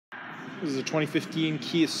This is a 2015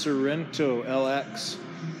 Kia Sorento LX.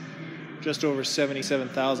 Just over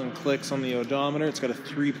 77,000 clicks on the odometer. It's got a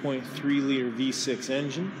 3.3 liter V6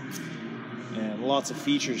 engine and lots of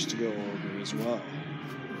features to go over as well.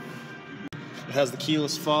 It has the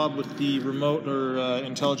keyless fob with the remote or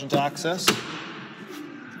intelligent access. You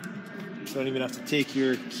don't even have to take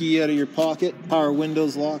your key out of your pocket. Power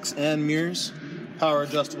windows, locks, and mirrors. Power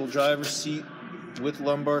adjustable driver's seat with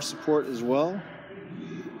lumbar support as well.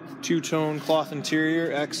 Two-tone cloth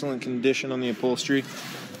interior, excellent condition on the upholstery.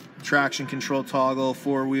 Traction control toggle,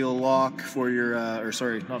 four-wheel lock for your,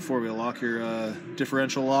 not four-wheel lock, your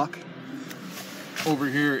differential lock. Over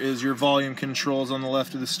here is your volume controls on the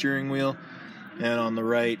left of the steering wheel, and on the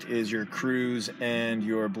right is your cruise and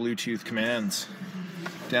your Bluetooth commands.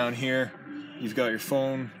 Down here, you've got your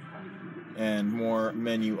phone and more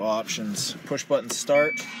menu options. Push button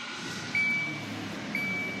start.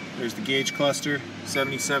 There's the gauge cluster,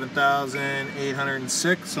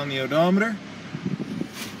 77,806 on the odometer.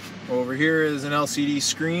 Over here is an LCD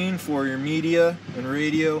screen for your media and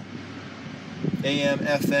radio, AM,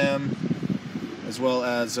 FM, as well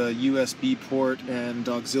as a USB port and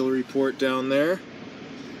auxiliary port down there.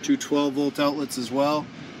 Two 12-volt outlets as well.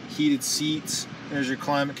 Heated seats. There's your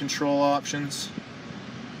climate control options.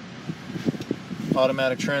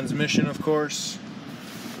 Automatic transmission, of course.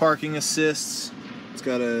 Parking assists. It's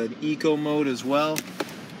got an eco mode as well.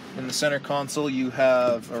 In the center console you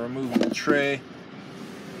have a removable tray,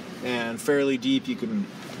 and fairly deep. You can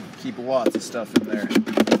keep lots of stuff in there.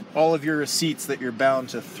 All of your receipts that you're bound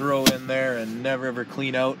to throw in there and never ever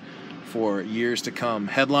clean out for years to come.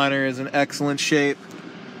 Headliner is in excellent shape,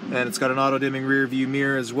 and it's got an auto dimming rear view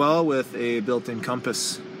mirror as well with a built-in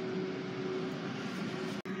compass.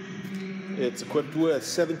 It's equipped with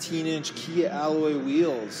 17-inch Kia alloy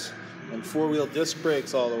wheels and four-wheel disc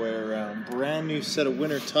brakes all the way around. Brand new set of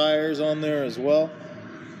winter tires on there as well.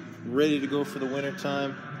 Ready to go for the winter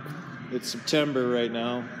time. It's September right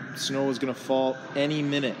now. Snow is going to fall any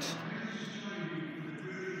minute.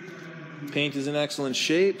 Paint is in excellent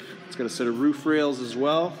shape. It's got a set of roof rails as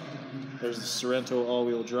well. There's the Sorento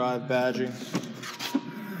all-wheel drive badging.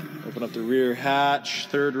 Open up the rear hatch,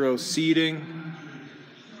 third row seating.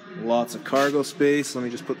 Lots of cargo space. Let me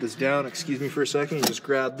just put this down. Excuse me for a second. You just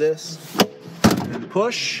grab this and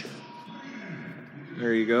push.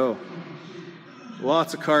 There you go.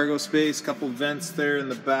 Lots of cargo space, couple vents there in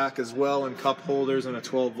the back as well, and cup holders and a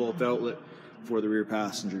 12-volt outlet for the rear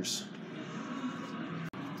passengers.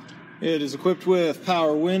 It is equipped with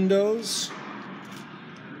power windows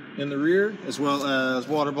in the rear, as well as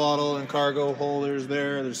water bottle and cargo holders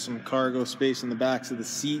there. There's some cargo space in the backs of the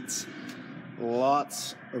seats.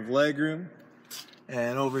 Lots of legroom.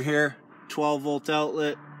 And over here, 12-volt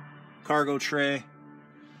outlet, cargo tray.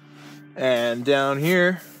 And down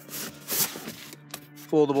here,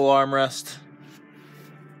 foldable armrest.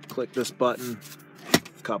 Click this button,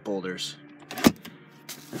 cup holders.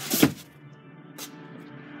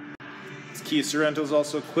 This Kia Sorento is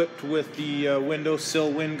also equipped with the window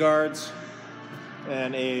sill wind guards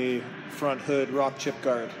and a front hood rock chip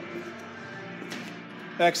guard.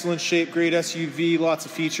 Excellent shape, great SUV, lots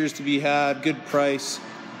of features to be had, good price.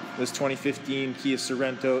 This 2015 Kia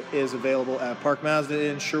Sorento is available at Park Mazda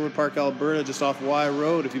in Sherwood Park, Alberta, just off Y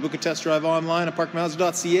Road. If you book a test drive online at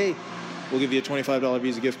parkmazda.ca, we'll give you a $25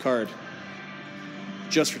 Visa gift card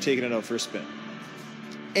just for taking it out for a spin.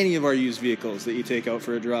 Any of our used vehicles that you take out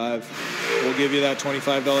for a drive, we'll give you that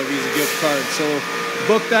 $25 Visa gift card. So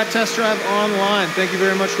book that test drive online. Thank you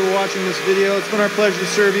very much for watching this video. It's been our pleasure to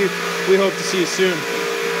serve you. We hope to see you soon.